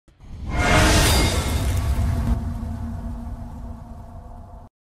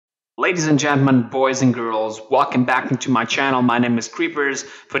Ladies and gentlemen, boys and girls, welcome back into my channel. My name is Kreepers.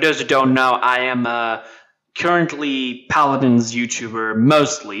 For those who don't know, I am currently Paladins YouTuber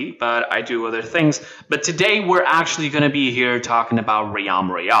mostly, but I do other things. But today we're actually going to be here talking about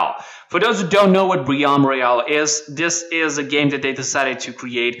Realm Royale. For those who don't know what Realm Royale is, this is a game that they decided to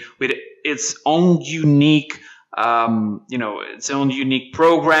create with its own unique, its own unique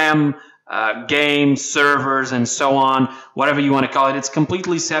program, game, servers, and so on, whatever you want to call it. It's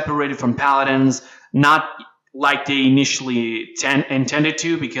completely separated from Paladins, not like they initially intended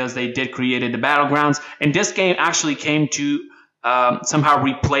to, because they did create the Battlegrounds, and this game actually came to somehow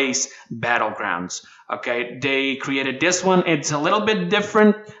replace Battlegrounds. Okay, they created this one. It's a little bit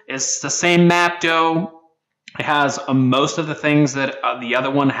different. It's the same map though. It has most of the things that the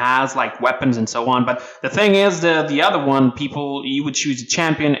other one has, like weapons and so on. But the thing is, the other one, you would choose a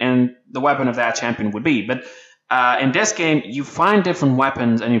champion, and the weapon of that champion would be. But in this game, you find different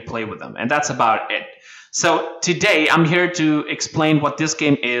weapons and you play with them, and that's about it. So today, I'm here to explain what this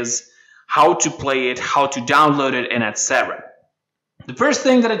game is, how to play it, how to download it, and etc. The first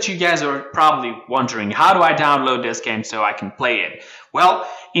thing that you guys are probably wondering, how do I download this game so I can play it? Well,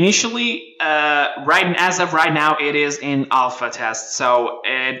 initially, as of right now, it is in alpha test, so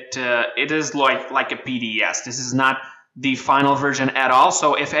it is like a PDS. This is not the final version at all.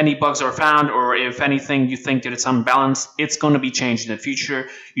 So if any bugs are found, or if anything you think that it's unbalanced, it's going to be changed in the future.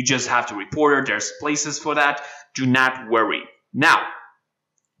 You just have to report it. There's places for that. Do not worry. Now,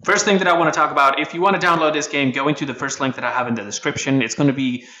 first thing that I want to talk about, if you want to download this game, go into the first link that I have in the description. It's going to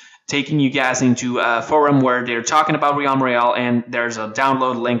be taking you guys into a forum where they're talking about Realm Royale, and there's a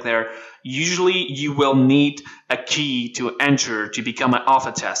download link there. Usually you will need a key to enter to become an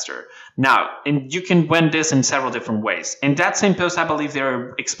alpha tester. Now, and you can win this in several different ways. In that same post, I believe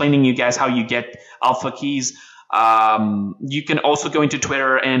they're explaining you guys how you get alpha keys. You can also go into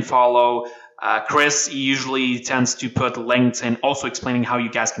Twitter and follow Chris. He usually tends to put links and also explaining how you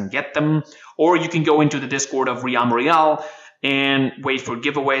guys can get them. Or you can go into the Discord of Realm Royale and wait for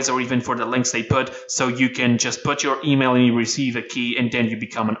giveaways, or even for the links they put, so you can just put your email and you receive a key, and then you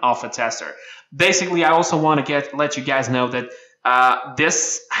become an alpha tester. Basically, I also want to let you guys know that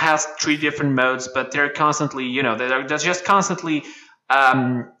this has 3 different modes, but they're constantly, they're just constantly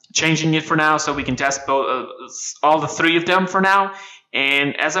changing it for now, so we can test all the 3 of them for now.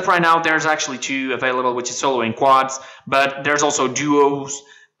 And as of right now, there's actually 2 available, which is solo and quads, but there's also duos,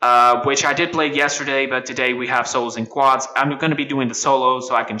 which I did play yesterday, but today we have solos and quads. I'm going to be doing the solos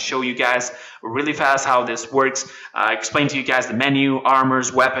so I can show you guys really fast how this works, explain to you guys the menu,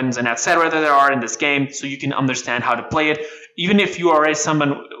 armors, weapons, and etc. that there are in this game, so you can understand how to play it. Even if you are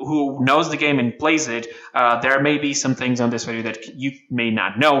someone who knows the game and plays it, there may be some things on this video that you may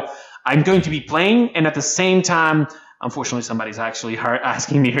not know. I'm going to be playing, and at the same time, unfortunately, somebody's actually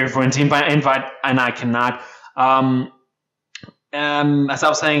asking me here for an invite, and I cannot. As I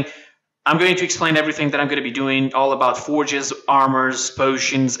was saying, I'm going to explain everything that I'm going to be doing, all about forges, armors,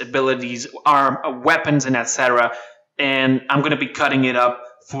 potions, abilities, weapons, and etc. And I'm going to be cutting it up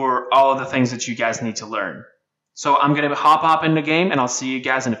for all of the things that you guys need to learn. So I'm going to hop in the game, and I'll see you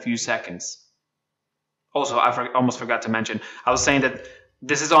guys in a few seconds. Also, I almost forgot to mention, I was saying that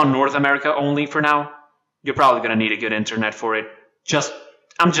this is on North America only for now. You're probably going to need a good internet for it.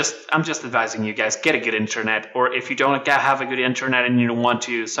 I'm just advising you guys, get a good internet, or if you don't have a good internet and you don't want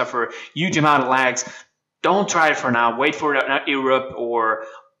to suffer a huge amount of lags, don't try it for now. Wait for Europe or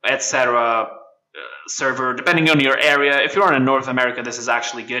etc. Server, depending on your area. If you're in North America, this is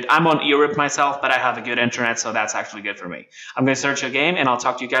actually good. I'm on Europe myself, but I have a good internet, so that's actually good for me. I'm going to search a game, and I'll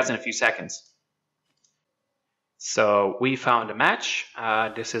talk to you guys in a few seconds. So we found a match.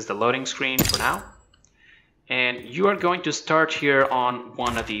 This is the loading screen for now. And you are going to start here on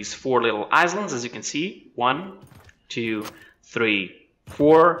one of these 4 little islands, as you can see. 1, 2, 3,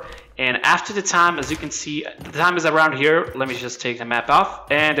 4. And after the time, as you can see, the time is around here. Let me just take the map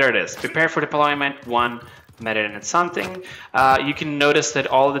off. And there it is. Prepare for deployment. 1 minute and something. You can notice that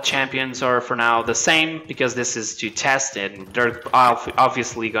all the champions are for now the same, because this is to test, and they're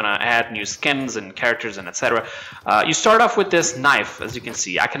obviously going to add new skins and characters and etc. You start off with this knife, as you can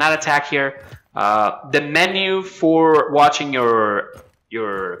see. I cannot attack here. The menu for watching your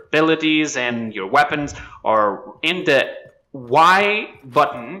abilities and your weapons are in the Y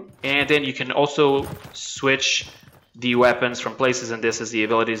button, and then you can also switch the weapons from places, and this is the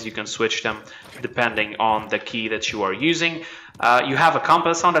abilities. You can switch them depending on the key that you are using. You have a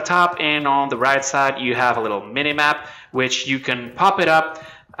compass on the top, and on the right side you have a little mini map, which you can pop it up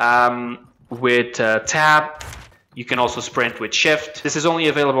with tab. You can also sprint with shift. This is only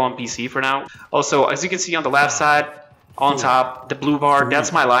available on PC for now. Also, as you can see on the left side, On top, the blue bar,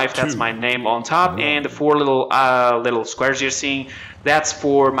 that's my life, that's my name on top, and the 4 little squares you're seeing, that's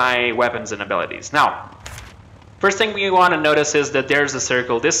for my weapons and abilities. Now, first thing we want to notice is that there's a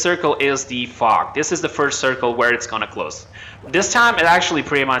circle. This circle is the fog. This is the first circle where it's going to close. This time, it actually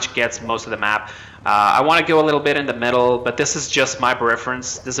pretty much gets most of the map. I want to go a little bit in the middle, but this is just my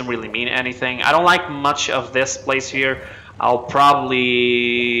preference. Doesn't really mean anything. I don't like much of this place here. I'll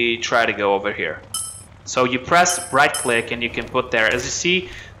probably try to go over here. So you press right click and you can put there. As you see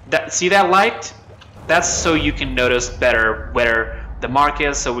that light? That's so you can notice better where the mark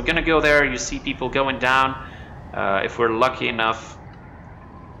is. So we're gonna go there. You see people going down. If we're lucky enough,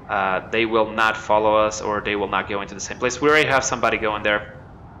 they will not follow us, or they will not go into the same place. We already have somebody going there.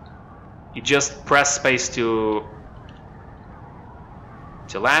 You just press space to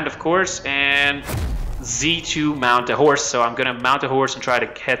land, of course, and Z to mount a horse. So I'm gonna mount a horse and try to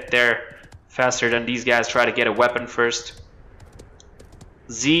get there faster than these guys. Try to get a weapon first.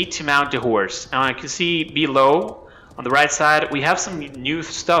 Z to mount the horse. Now you can see below on the right side we have some new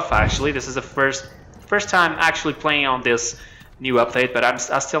stuff. Actually, this is the first time actually playing on this new update, but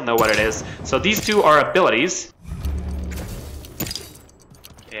I still know what it is. So these two are abilities,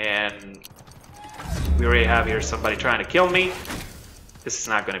 and we already have here somebody trying to kill me. This is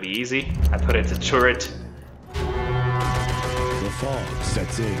not going to be easy. I put it to turret. The fog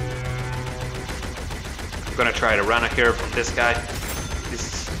sets in. I'm going to try to run here from this guy.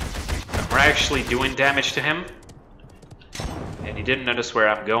 We're actually doing damage to him, and he didn't notice where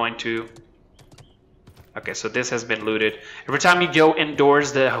I'm going to. Okay, so this has been looted. Every time you go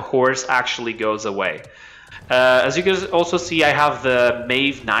indoors, the horse actually goes away. As you can also see, I have the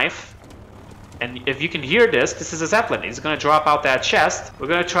Maeve knife. And if you can hear this, this is a Zeppelin. He's going to drop out that chest. We're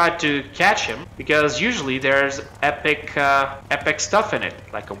going to try to catch him, because usually there's epic stuff in it,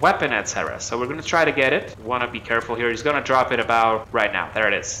 like a weapon, etc. So we're going to try to get it. Want to be careful here. He's going to drop it about right now. There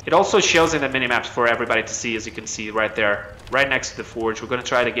it is. It also shows in the minimaps for everybody to see, as you can see right there, right next to the forge. We're going to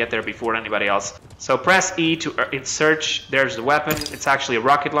try to get there before anybody else. So press E to insert. There's the weapon. It's actually a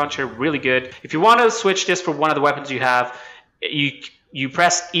rocket launcher. Really good. If you want to switch this for one of the weapons you have, you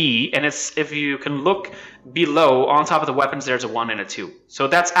press E, and it's, if you can look below, on top of the weapons, there's a 1 and a 2. So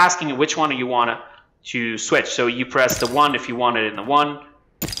that's asking you which one you want to switch. So you press the 1 if you want it in the 1,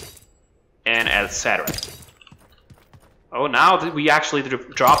 and etc. Oh, now we actually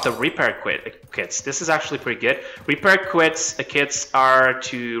dropped the repair kits. This is actually pretty good. Repair kits are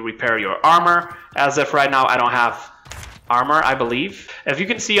to repair your armor. As of right now, I don't have armor, I believe. If you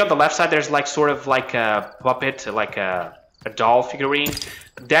can see on the left side, there's like sort of like a puppet, like a doll figurine.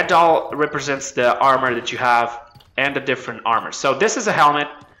 That doll represents the armor that you have and the different armor. So this is a helmet,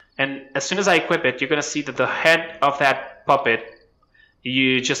 and as soon as I equip it, you're going to see that the head of that puppet,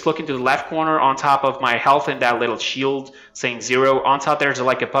 you just look into the left corner on top of my health and that little shield saying 0. On top there's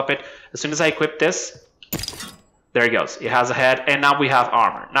like a puppet. As soon as I equip this, there it goes. It has a head, and now we have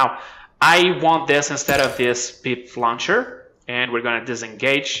armor. Now I want this instead of this pip launcher, and we're going to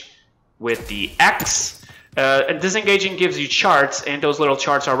disengage with the X. Disengaging gives you charts, and those little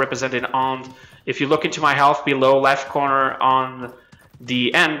charts are represented on, if you look into my health below left corner on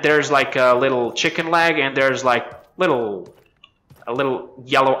the end, there's like a little chicken leg, and there's like a little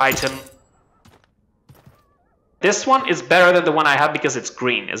yellow item. This one is better than the one I have because it's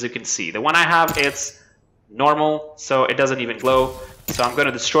green, as you can see. The one I have, it's normal, so it doesn't even glow. So I'm going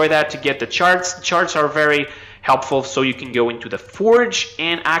to destroy that to get the charts. The charts are very helpful, so you can go into the forge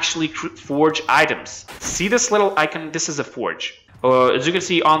and actually forge items. See this little icon? This is a forge. As you can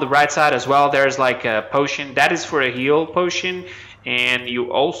see on the right side as well, there's like a potion. That is for a heal potion, and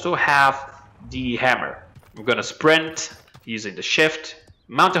you also have the hammer. We're going to sprint using the shift,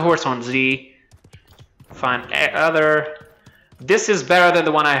 mount the horse on Z, find other. This is better than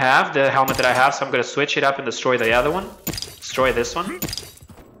the one I have, the helmet that I have, so I'm going to switch it up and destroy the other one. Destroy this one.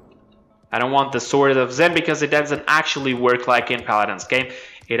 I don't want the Sword of Zen because it doesn't actually work like in Paladins game.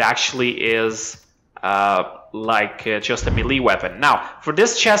 It actually is just a melee weapon. Now, for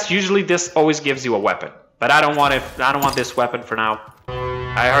this chest, usually this always gives you a weapon, but I don't want it. I don't want this weapon for now.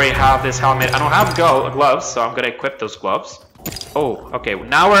 I already have this helmet. I don't have gloves, so I'm gonna equip those gloves. Oh, okay.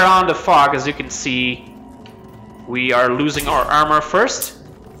 Now we're on the fog. As you can see, we are losing our armor first.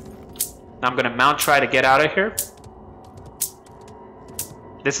 Now I'm gonna try to get out of here.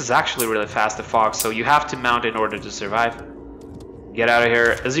 This is actually really fast, the fog, so you have to mount in order to survive. Get out of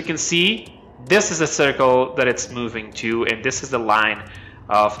here. As you can see, this is a circle that it's moving to, and this is the line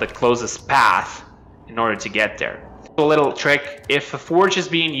of the closest path in order to get there. A little trick, if a forge is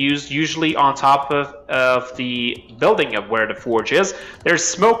being used, usually on top of the building of where the forge is, there's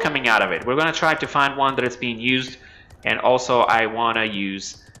smoke coming out of it. We're going to try to find one that is being used, And also I want to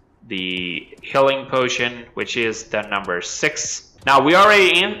use the healing potion, which is the number 6. Now we are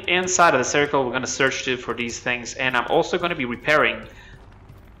already inside of the circle. We're going to search for these things, and I'm also going to be repairing.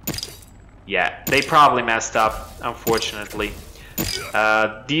 Yeah, they probably messed up, unfortunately.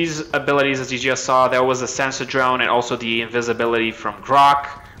 These abilities, as you just saw, there was a sensor drone and also the invisibility from Grok,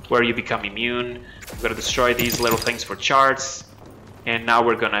 where you become immune. I'm going to destroy these little things for charts. And now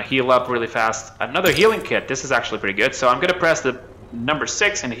we're going to heal up really fast. Another healing kit. This is actually pretty good. So I'm going to press the number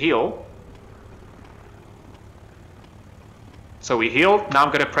 6 and heal. So we healed. Now I'm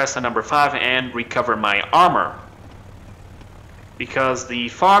going to press the number 5 and recover my armor. Because the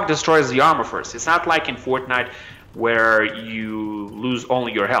fog destroys the armor first. It's not like in Fortnite where you lose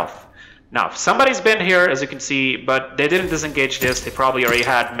only your health. Now, somebody's been here, as you can see, but they didn't disengage this. They probably already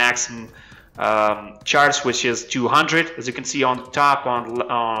had maximum charge, which is 200, as you can see on the top,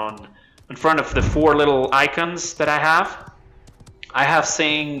 in front of the 4 little icons that I have. I have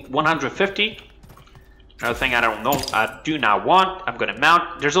saying 150. Another thing I do not want. I'm going to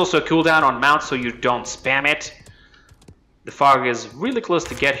mount. There's also a cooldown on mount, so you don't spam it. The fog is really close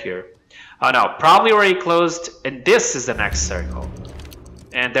to get here. Oh no, probably already closed, and this is the next circle.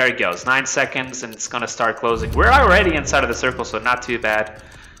 And there it goes, 9 seconds, and it's gonna start closing. We're already inside of the circle, so not too bad.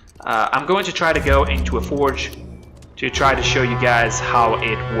 I'm going to try to go into a forge to try to show you guys how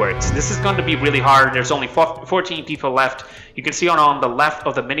it works. This is going to be really hard. There's only 14 people left. You can see on the left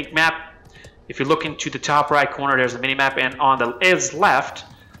of the mini map. If you look into the top right corner, there's a mini map, and on the left,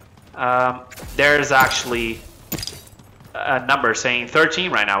 there's actually a number saying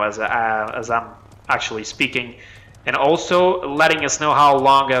 13 right now as I'm actually speaking, and also letting us know how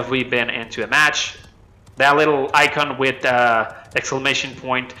long have we been into a match. That little icon with exclamation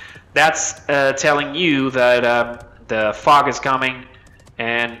point, that's telling you that the fog is coming,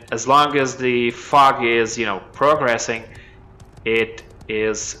 and as long as the fog is, you know, progressing, it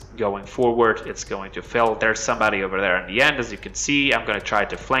is going forward. It's going to fill. There's somebody over there in the end, as you can see. I'm going to try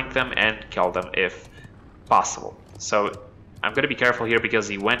to flank them and kill them if possible. So I'm going to be careful here because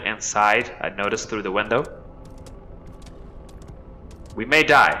he went inside. I noticed through the window. We may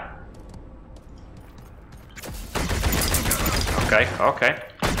die. Okay.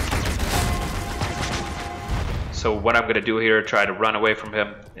 So what I'm going to do here, try to run away from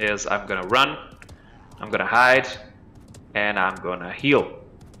him, is I'm going to run, I'm going to hide, and I'm going to heal.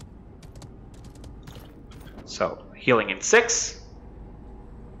 So healing in 6.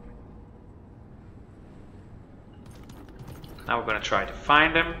 Now we're going to try to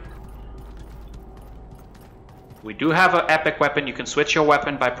find him. We do have an epic weapon. You can switch your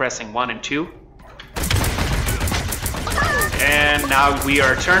weapon by pressing 1 and 2. And now we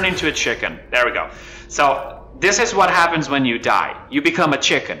are turned into a chicken. There we go. So this is what happens when you die. You become a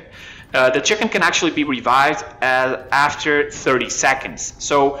chicken. The chicken can actually be revived after 30 seconds.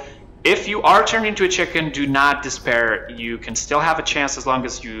 So if you are turned into a chicken, do not despair. You can still have a chance as long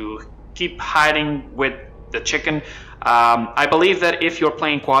as you keep hiding with the chicken. I believe that if you're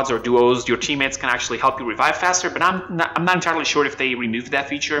playing quads or duos, your teammates can actually help you revive faster, but I'm not entirely sure if they removed that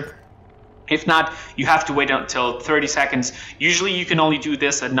feature. If not, you have to wait until 30 seconds. Usually you can only do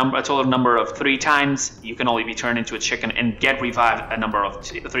this a total number of 3 times. You can only be turned into a chicken and get revived a number of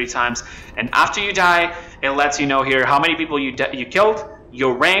 3 times. And after you die, it lets you know here how many people you killed,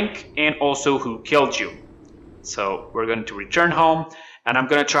 your rank, and also who killed you. So we're going to return home, and I'm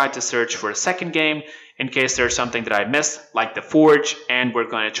going to try to search for a second game in case there's something that I missed, like the forge, and we're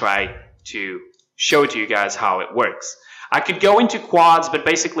going to try to show to you guys how it works. I could go into quads, but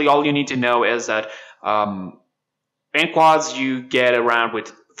basically all you need to know is that in quads you get around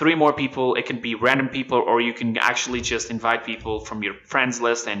with 3 more people. It can be random people, or you can actually just invite people from your friends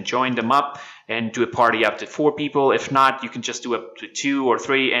list and join them up and do a party up to 4 people. If not, you can just do up to 2 or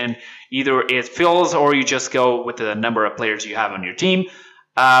 3, and either it fills or you just go with the number of players you have on your team.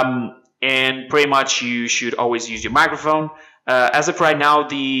 And pretty much you should always use your microphone. As of right now,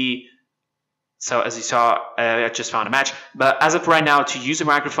 so as you saw, I just found a match. But as of right now, to use a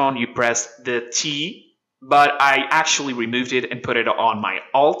microphone, you press the T. But I actually removed it and put it on my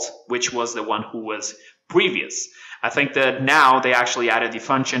Alt, which was the one who was previous. I think that now they actually added the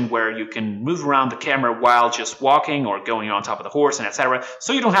function where you can move around the camera while just walking or going on top of the horse and etc.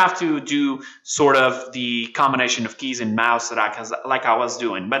 So you don't have to do sort of the combination of keys and mouse that I was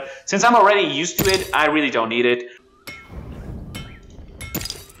doing. But since I'm already used to it, I really don't need it.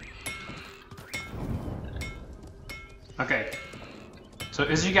 Okay, so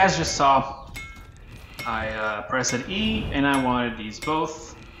as you guys just saw, I pressed E and I wanted these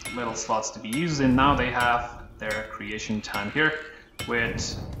both little slots to be used, and now they have their creation time here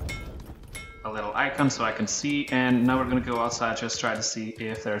with a little icon so I can see, and now we're gonna go outside, just try to see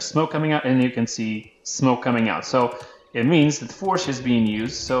if there's smoke coming out, and you can see smoke coming out. So it means that the forge is being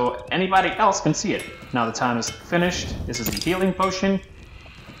used, so anybody else can see it. Now the time is finished. This is the healing potion.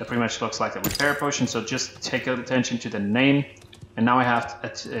 That pretty much looks like a repair potion, so just take attention to the name. And now I have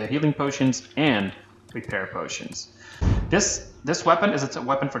healing potions and repair potions. This weapon is a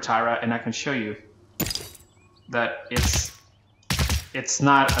weapon for Tyra, and I can show you that it's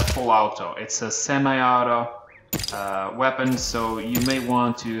not a full auto. It's a semi-auto weapon, so you may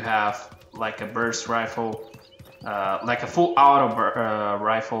want to have like a burst rifle, like a full auto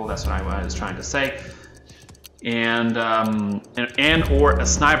rifle. That's what I was trying to say. And or a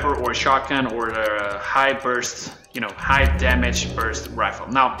sniper or a shotgun or a high burst, high damage burst rifle.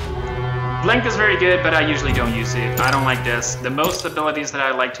 Now, Blink is very good, but I usually don't use it. I don't like this. The most abilities that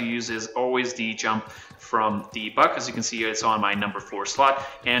I like to use is always the jump from the buck. As you can see here, it's on my number 4 slot,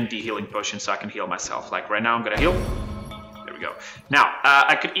 and the healing potion so I can heal myself. Like right now, I'm gonna heal. There we go. Now,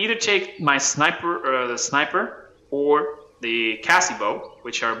 I could either take my sniper, the sniper, or the Cassie bow,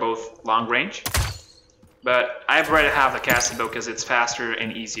 which are both long range. But I'd rather have the Cassie bow because it's faster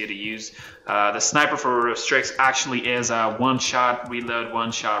and easier to use. The sniper for Strix actually is a one-shot reload,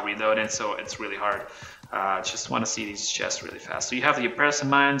 and so it's really hard. Just want to see these chests really fast. So you have the Oppressive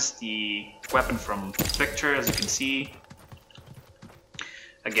Minds, the weapon from Victor, as you can see.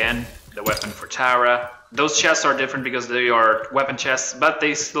 Again, the weapon for Tara. Those chests are different because they are weapon chests, but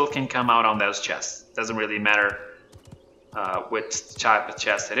they still can come out on those chests. Doesn't really matter which type of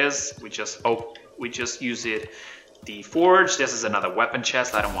chest it is. We just use it. The forge, this is another weapon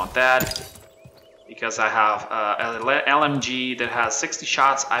chest. I don't want that because I have an LMG that has 60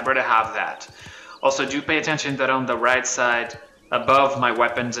 shots. I'd rather have that. Also, do pay attention that on the right side, above my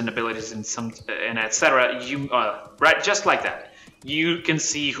weapons and abilities and etc., right, just like that, you can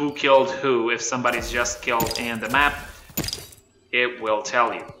see who killed who. If somebody's just killed in the map, it will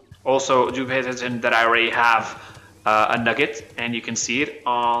tell you. Also, do pay attention that I already have a nugget, and you can see it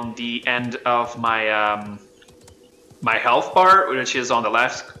on the end of my my health bar, which is on the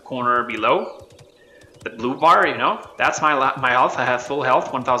left corner below. The blue bar, that's my health. I have full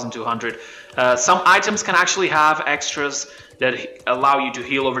health, 1,200. Some items can actually have extras that allow you to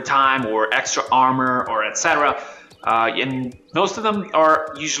heal over time, or extra armor, or etc. And most of them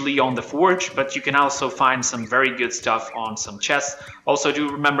are usually on the forge, but you can also find some very good stuff on some chests. Also, do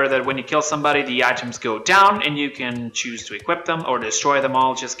remember that when you kill somebody, the items go down, and you can choose to equip them or destroy them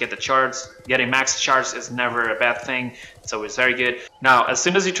all. Just get the shards. Getting max shards is never a bad thing. It's always very good. Now, as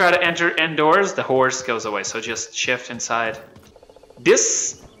soon as you try to enter indoors, the horse goes away. So just shift inside.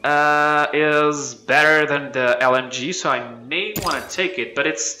 This is better than the LMG, so I may want to take it, but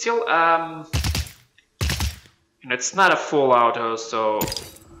it's still it's not a full auto, so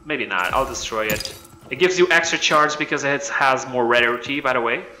maybe not. I'll destroy it. It gives you extra charge because it has more rarity, by the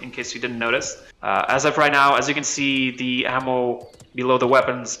way, in case you didn't notice. As of right now, as you can see, the ammo below the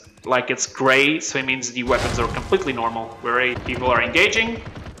weapons, like it's gray, so it means the weapons are completely normal, where people are engaging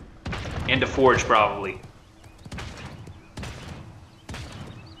in the forge, probably.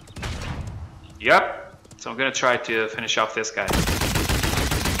 Yep. So I'm gonna try to finish off this guy.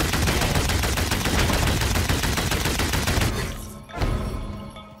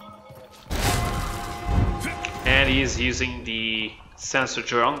 And he's using the sensor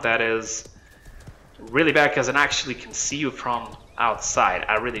drone. That is really bad because it actually can see you from outside.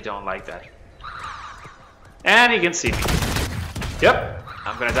 I really don't like that. And he can see me. Yep,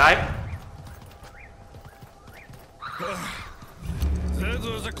 I'm gonna die. That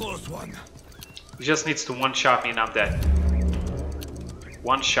was a close one. He just needs to one-shot me and I'm dead.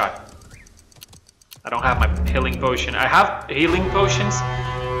 One shot. I don't have my healing potion. I have healing potions,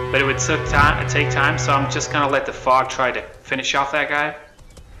 but it would take time, so I'm just gonna let the fog try to finish off that guy.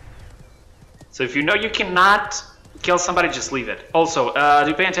 So if you know you cannot kill somebody, just leave it. Also,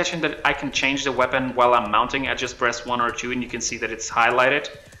 do pay attention that I can change the weapon while I'm mounting. I just press 1 or 2 and you can see that it's highlighted.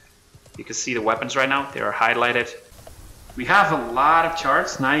 You can see the weapons right now, they are highlighted. We have a lot of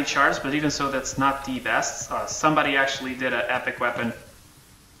charts, 90 charts, but even so, that's not the best. Somebody actually did an epic weapon,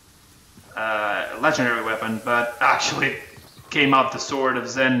 legendary weapon, but actually came out the Sword of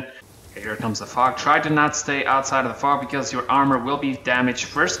Zen. Okay, here comes the fog. Try to not stay outside of the fog because your armor will be damaged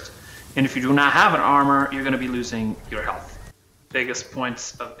first. And if you do not have an armor, you're going to be losing your health. Biggest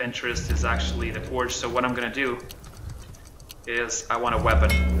points of interest is actually the forge. So what I'm going to do is I want a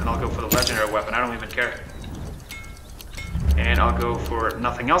weapon, and I'll go for the legendary weapon. I don't even care. And I'll go for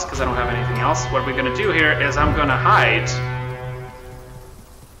nothing else because I don't have anything else. What we're going to do here is I'm going to hide,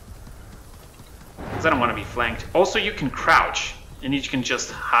 because I don't want to be flanked. Also, you can crouch. and you can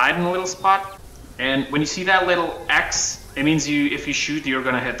just hide in a little spot. And when you see that little X, it means if you shoot, you're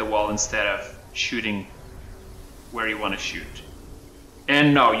gonna hit the wall instead of shooting where you want to shoot.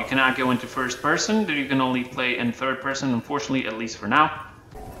 And no, you cannot go into first person, you can only play in third person, unfortunately, at least for now.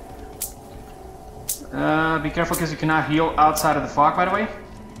 Be careful because you cannot heal outside of the fog, by the way.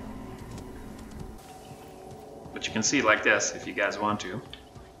 But you can see like this if you guys want to.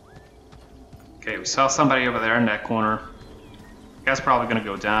 Okay, we saw somebody over there in that corner. The guy's probably gonna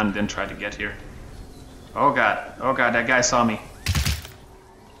go down and then try to get here. Oh god, that guy saw me.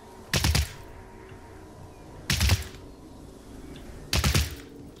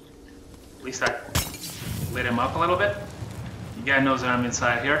 At least I lit him up a little bit. The guy knows that I'm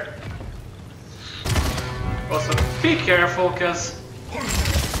inside here. Also, be careful, because...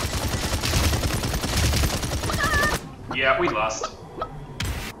 yeah, we lost.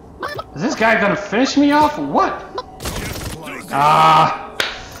 Is this guy gonna finish me off or what? Ah!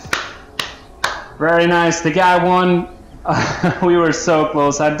 Very nice, the guy won. We were so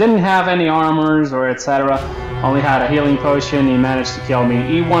close. I didn't have any armors or etc. Only had a healing potion. He managed to kill me.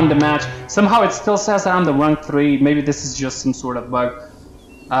 He won the match. Somehow it still says that I'm the rank 3. Maybe this is just some sort of bug.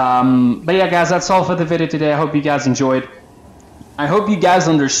 But yeah, guys, that's all for the video today. I hope you guys enjoyed. I hope you guys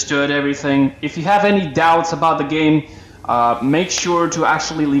understood everything. If you have any doubts about the game, make sure to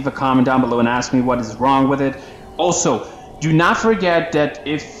actually leave a comment down below and ask me what is wrong with it. Also, do not forget that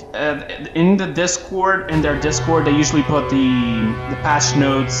if in the Discord, in their Discord, they usually put the patch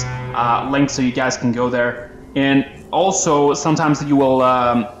notes link so you guys can go there. And also, sometimes you will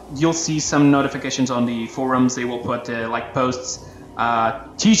you'll see some notifications on the forums. They will put like posts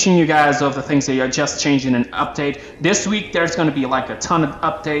teaching you guys of the things they are just changing an update. This week there's going to be like a ton of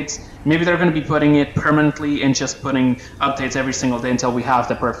updates. Maybe they're going to be putting it permanently and just putting updates every single day until we have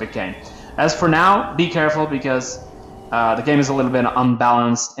the perfect game. As for now, be careful because the game is a little bit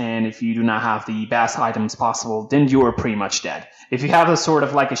unbalanced, and if you do not have the best items possible, then you are pretty much dead. If you have a sort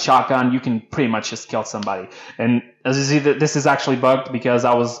of like a shotgun, you can pretty much just kill somebody. And as you see, this is actually bugged because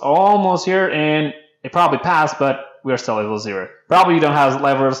I was almost here and it probably passed, but we are still level 0. Probably you don't have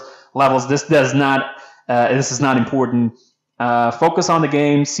levels. This does not. This is not important. Focus on the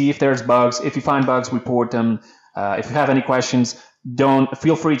game. See if there's bugs. If you find bugs, report them. If you have any questions,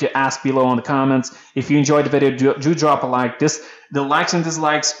 feel free to ask below in the comments. If you enjoyed the video, do drop a like. The likes and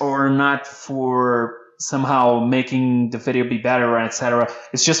dislikes are not for somehow making the video be better or etc.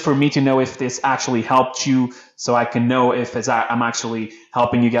 It's just for me to know if this actually helped you, so I can know if I'm actually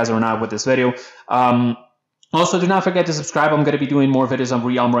helping you guys or not with this video. Also, do not forget to subscribe. I'm going to be doing more videos on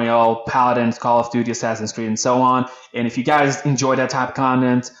Realm Royale, Paladins, Call of Duty, Assassin's Creed, and so on. And if you guys enjoy that type of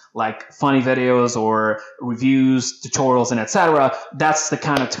content, like funny videos or reviews, tutorials, and etc., that's the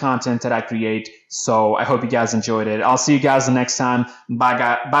kind of content that I create. So I hope you guys enjoyed it. I'll see you guys the next time. Bye,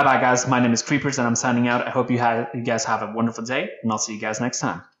 guys. My name is Kreepers, and I'm signing out. I hope you guys have a wonderful day, and I'll see you guys next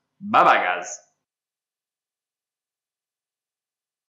time. Bye, guys.